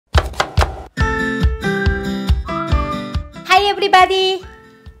everybody!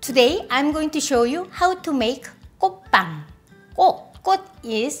 Today I'm going to show you how to make kkotppang. Kkot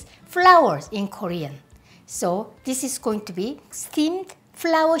is flowers in Korean. So this is going to be steamed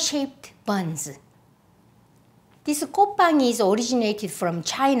flower-shaped buns. This kkotppang is originated from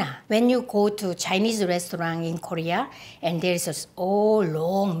China. When you go to Chinese restaurant in Korea and there's a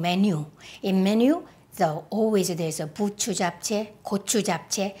long menu. In menu, there's a buchu japchae, gochu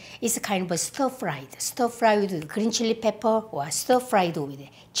japchae. It's kind of a stir-fried with green chili pepper or stir-fried with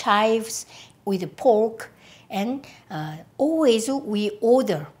chives, with pork. And always we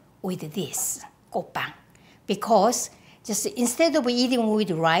order with this kkotppang because just instead of eating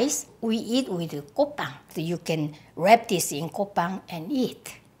with rice, we eat with kkotppang. So you can wrap this in kkotppang and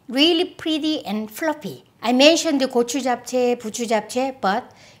eat. Really pretty and fluffy. I mentioned the gochu japchae, buchu japchae,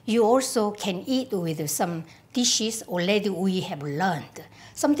 but you also can eat with some dishes already we have learned.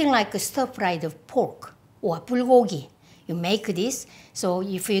 Something like a stir-fried pork or bulgogi. You make this, so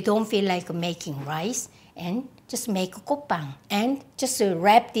if you don't feel like making rice, and just make kkotppang and just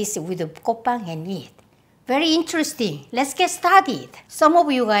wrap this with kkotppang and eat. Very interesting. Let's get started. Some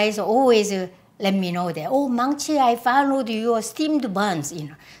of you guys always let me know that, oh, Maangchi, I followed your steamed buns,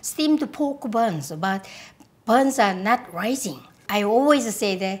 steamed pork buns, but buns are not rising. I always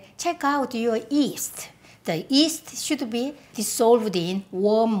say that, check out your yeast. The yeast should be dissolved in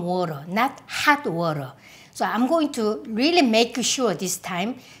warm water, not hot water. So I'm going to really make sure this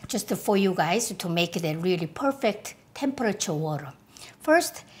time, just for you guys, to make it a really perfect temperature water.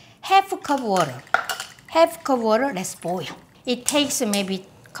 First, half cup water. Half cup water, let's boil. It takes maybe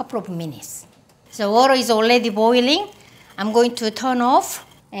a couple of minutes. So water is already boiling. I'm going to turn off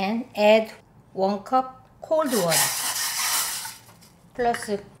and add 1 cup cold water plus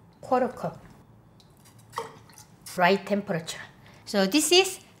a quarter cup, right temperature. So this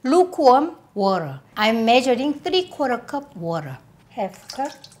is lukewarm water. I'm measuring 3/4 cup water. Half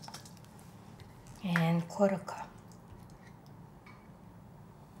cup and quarter cup.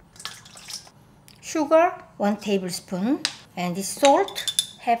 Sugar, 1 tablespoon, and the salt,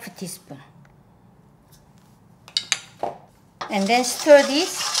 half a teaspoon. And then stir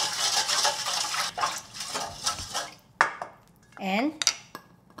this. And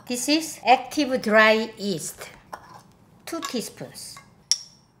this is active dry yeast, 2 teaspoons.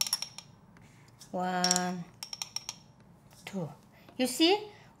 1, 2. You see,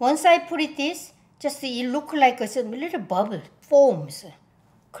 once I put this, just it look like a little bubble, foams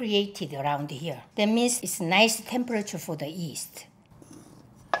created around here. That means it's nice temperature for the yeast.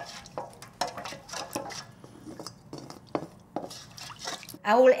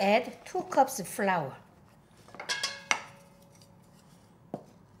 I will add 2 cups of flour.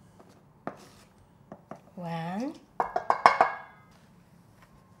 One.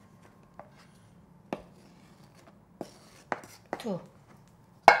 Two.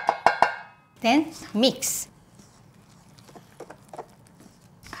 Then mix.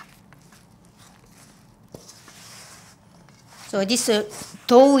 So this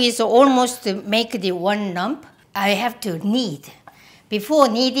dough is almost make the 1 lump. I have to knead. Before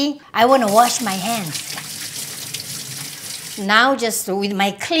kneading, I want to wash my hands. Now just with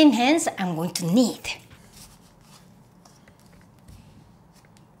my clean hands, I'm going to knead.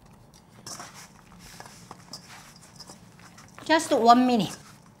 Just 1 minute.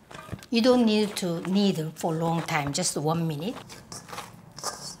 You don't need to knead for a long time, just 1 minute.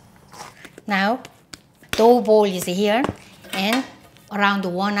 Now, dough ball is here, and around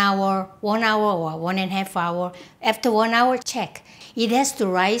 1 hour or 1.5 hours. After 1 hour, check. It has to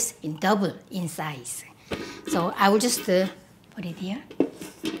rise in double in size. So I will just put it here.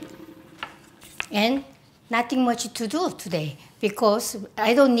 And nothing much to do today because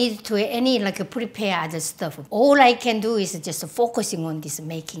I don't need to prepare other stuff. All I can do is just focusing on this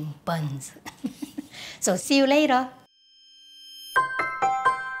making buns. So see you later.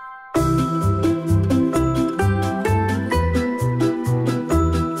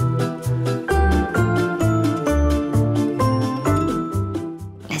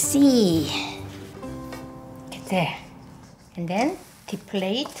 Let's see. Get there. And then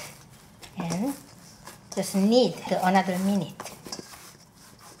deflate and just knead another minute.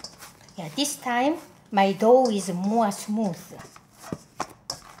 Yeah, this time my dough is more smooth.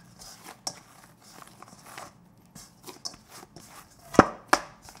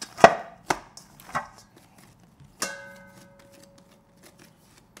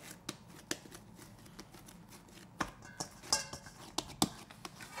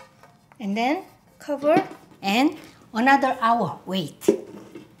 And then cover and another hour wait.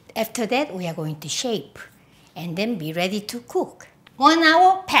 After that, we are going to shape and then be ready to cook. 1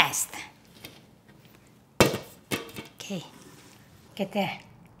 hour passed. Okay, Look at that.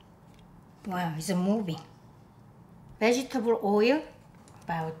 Wow, it's moving. Vegetable oil,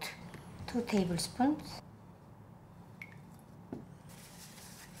 about 2 tablespoons.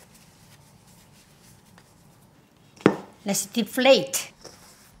 Let's deflate.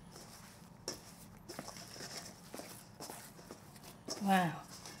 Wow.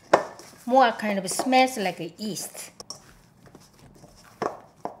 More kind of smells like a yeast.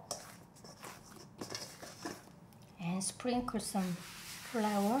 And sprinkle some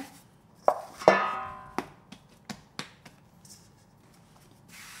flour.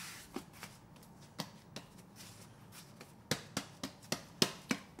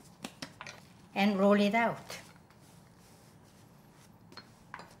 And roll it out.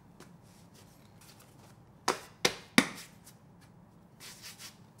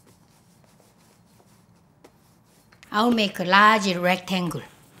 I'll make a large rectangle.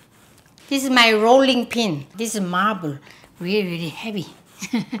 This is my rolling pin. This is marble, really, really heavy.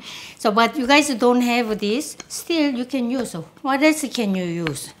 So, but you guys don't have this, still you can use. What else can you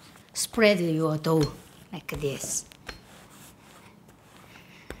use? Spread your dough like this.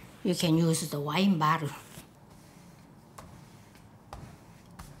 You can use the wine bottle.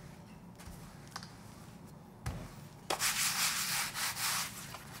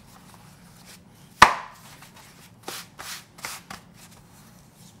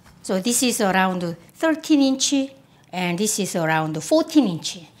 So this is around 13 inch and this is around 14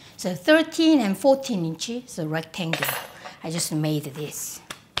 inch. So 13 and 14 inch is a rectangle. I just made this.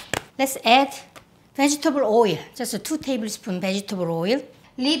 Let's add vegetable oil, just 2 tablespoons vegetable oil.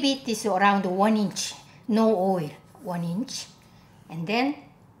 Leave it this around 1 inch, no oil, 1 inch. And then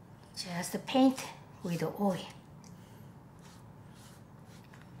just paint with the oil.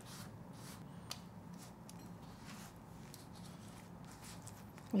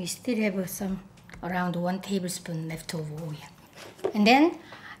 We still have some around 1 tablespoon left of oil. And then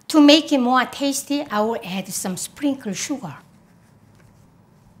to make it more tasty, I will add some sprinkled sugar.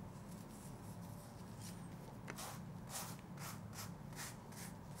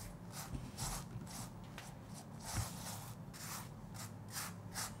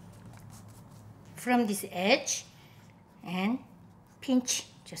 From this edge and pinch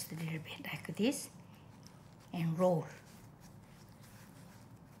just a little bit like this and roll.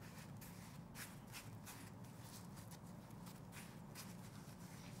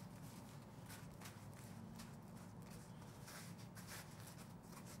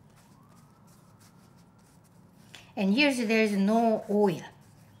 And here there is no oil,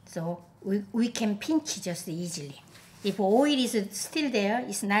 so we can pinch just easily. If oil is still there,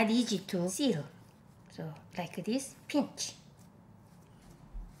 it's not easy to seal. So like this, pinch.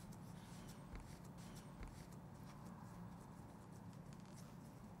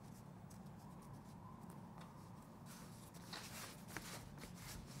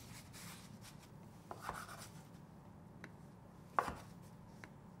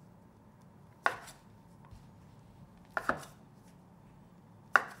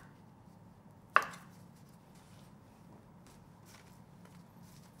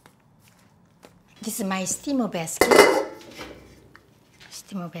 This is my steamer basket.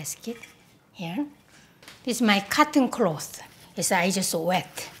 Steamer basket here. This is my cotton cloth. It's I just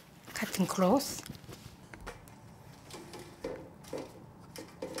wet cotton cloth.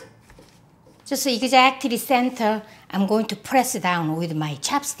 Just exactly center, I'm going to press down with my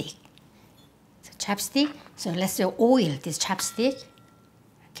chopstick. So chopstick. So let's oil this chopstick.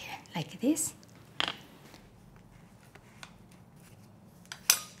 Okay, like this.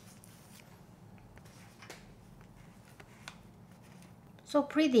 So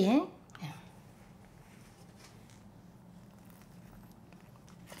pretty, eh? Yeah.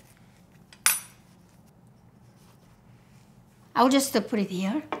 I'll just put it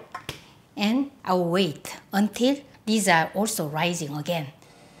here and I'll wait until these are also rising again.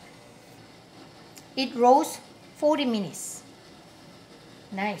 It rolls 40 minutes.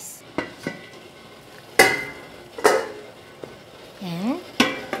 Nice. And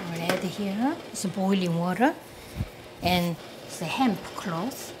I'll add here it's boiling water and the hemp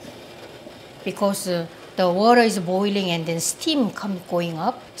cloth because the water is boiling and then steam going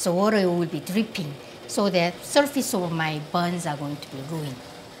up, so water will be dripping, so that surface of my buns are going to be ruined.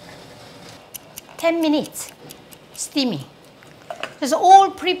 10 minutes steaming. Because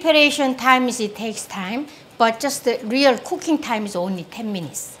all preparation time it takes time, but just the real cooking time is only 10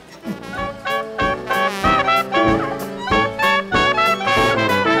 minutes.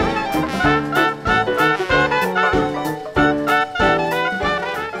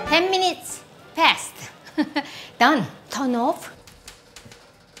 Done. Turn off.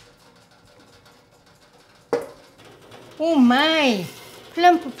 Oh my,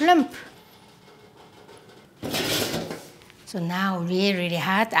 plump, plump. So now really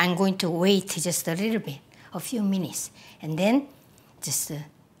hot. I'm going to wait just a little bit, a few minutes, and then just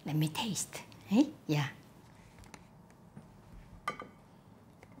let me taste. Eh? Yeah.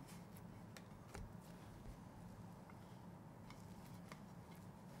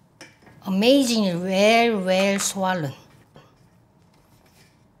 Amazingly very well swollen.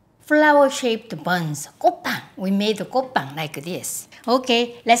 Flower-shaped buns, kkotppang. We made the kkotppang like this.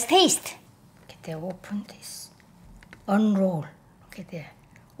 Okay, let's taste. Okay, they open this. Unroll. Look at that.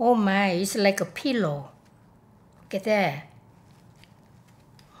 Oh my, it's like a pillow. Look at that.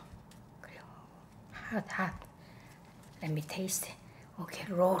 Hot. Let me taste it. Okay,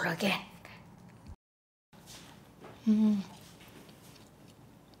 roll again.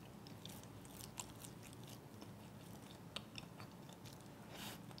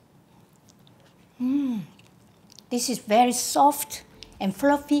 This is very soft and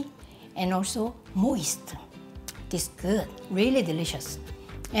fluffy and also moist. This is good, really delicious.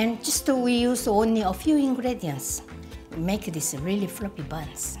 And just we use only a few ingredients to make this really fluffy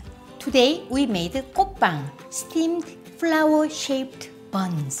buns. Today we made kkotppang, steamed flower-shaped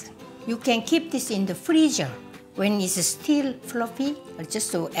buns. You can keep this in the freezer when it's still fluffy, or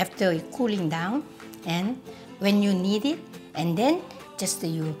just so after it cooling down, and when you need it, and then just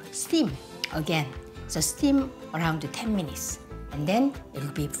you steam again. So steam around 10 minutes, and then it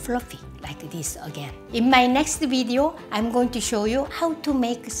will be fluffy like this again. In my next video, I'm going to show you how to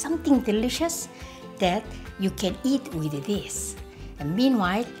make something delicious that you can eat with this. And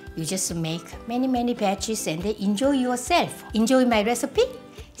meanwhile, you just make many batches and then enjoy yourself. Enjoy my recipe.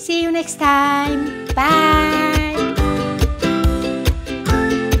 See you next time. Bye.